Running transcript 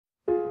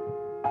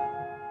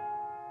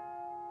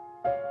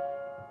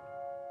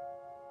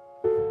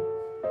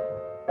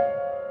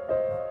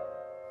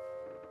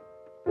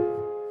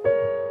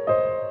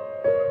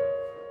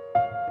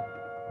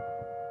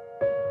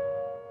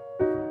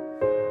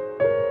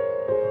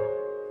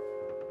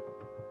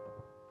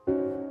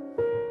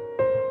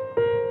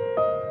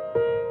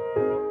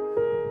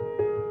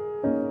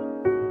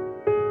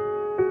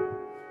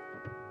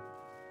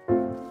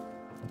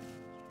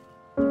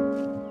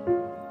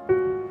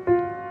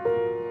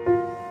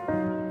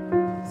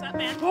up,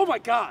 man? Oh my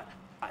God!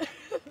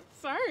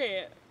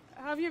 Sorry.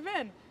 How have you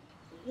been?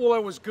 Well, I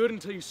was good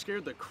until you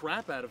scared the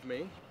crap out of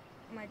me.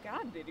 Oh my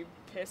God, did you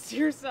piss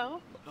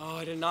yourself? Oh,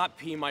 I did not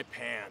pee my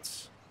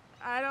pants.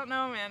 I don't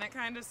know, man. It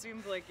kind of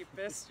seemed like you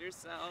pissed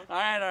yourself. All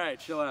right,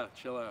 chill out.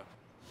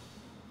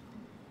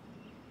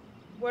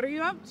 What are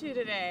you up to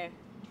today?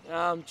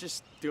 I'm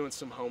just doing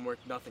some homework,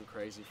 nothing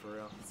crazy for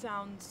real.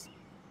 Sounds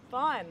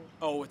fun.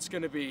 Oh, it's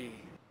gonna be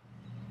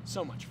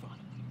so much fun.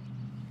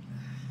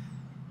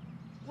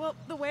 Well,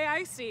 the way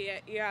I see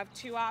it, you have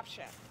two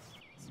options.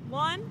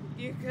 One,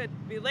 you could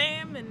be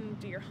lame and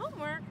do your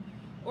homework,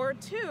 or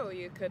two,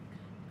 you could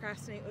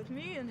procrastinate with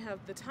me and have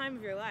the time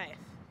of your life.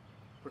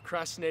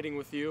 Procrastinating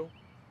with you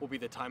will be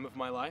the time of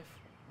my life.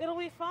 It'll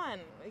be fun.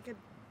 We could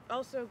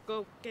also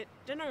go get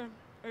dinner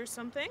or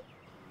something.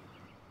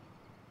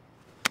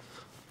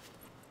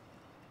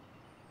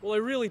 Well, I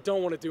really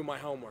don't want to do my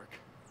homework.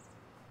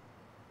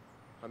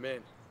 I'm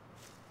in.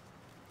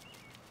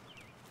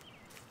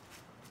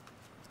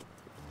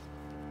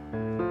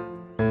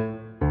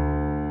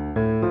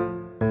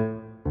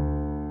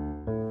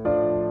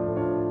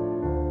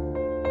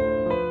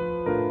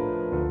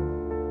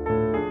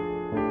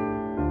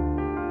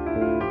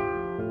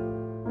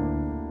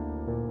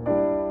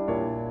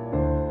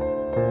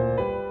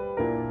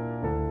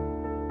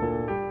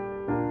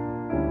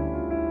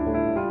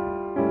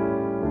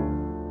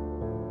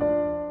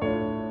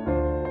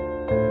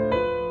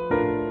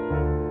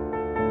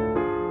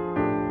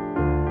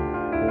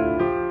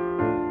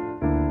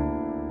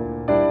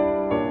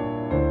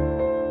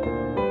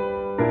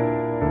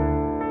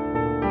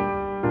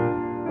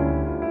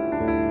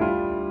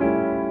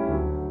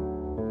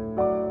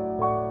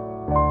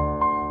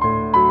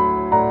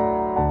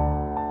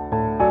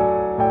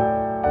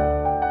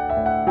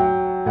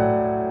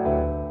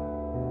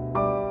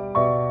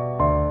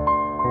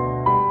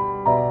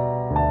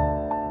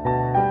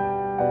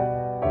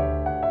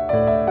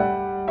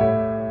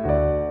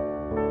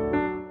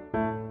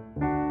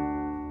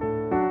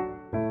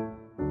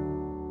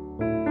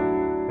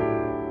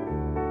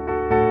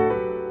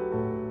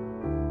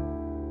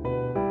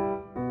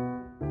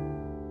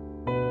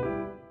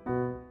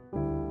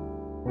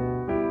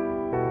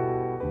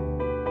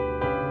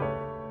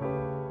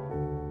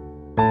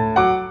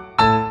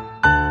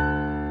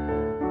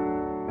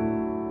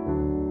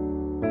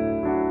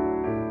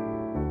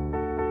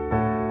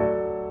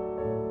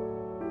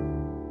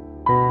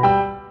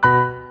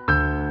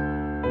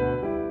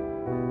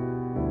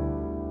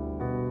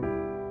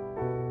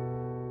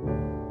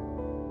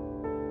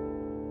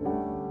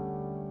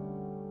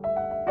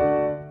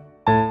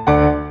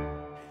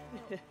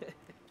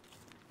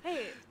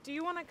 Hey, do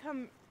you want to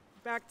come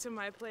back to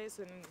my place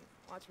and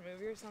watch a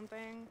movie or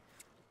something?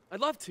 I'd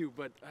love to,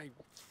 but I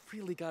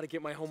really gotta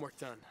get my homework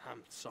done.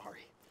 I'm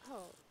sorry.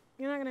 Oh,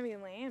 you're not gonna be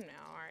lame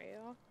now, are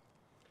you?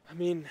 I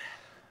mean,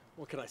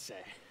 what can I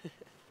say?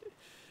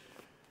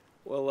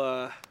 Well,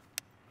 I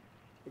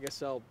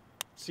guess I'll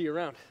see you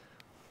around.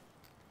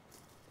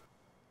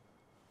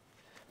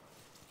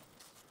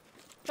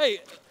 Hey,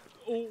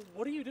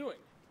 what are you doing?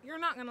 You're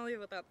not gonna leave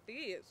without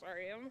these, are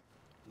you?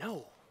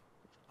 No,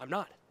 I'm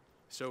not.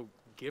 So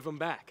give them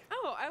back.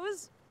 Oh, I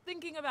was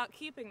thinking about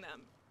keeping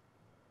them.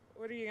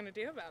 What are you gonna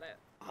do about it?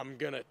 I'm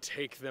gonna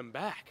take them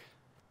back.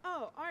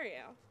 Oh, are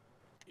you?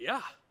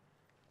 Yeah,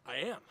 I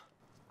am.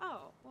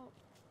 Oh, well,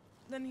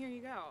 then here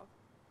you go.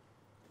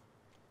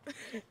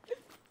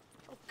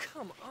 Oh,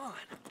 come on.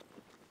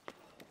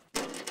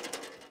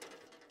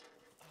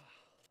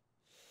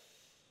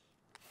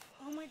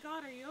 Oh my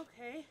God, are you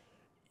okay?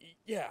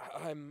 Yeah,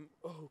 I'm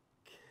okay.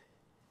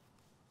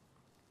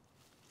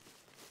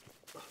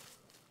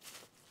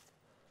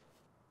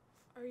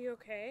 Are you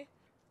okay?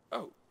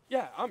 Oh,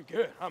 yeah, I'm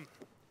good. I'm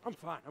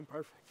fine. I'm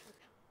perfect.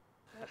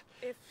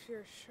 If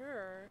you're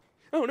sure.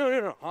 Oh,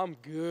 no. I'm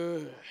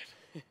good.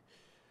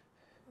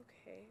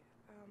 Okay,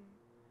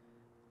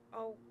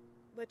 I'll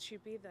let you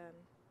be then.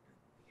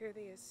 Here are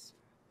these.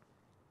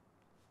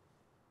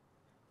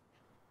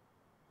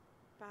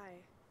 Bye.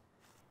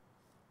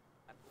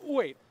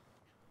 Wait.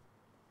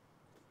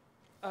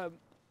 Do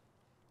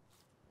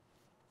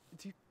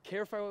you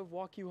care if I would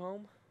walk you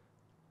home?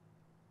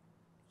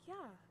 Yeah,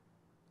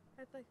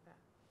 I'd like that.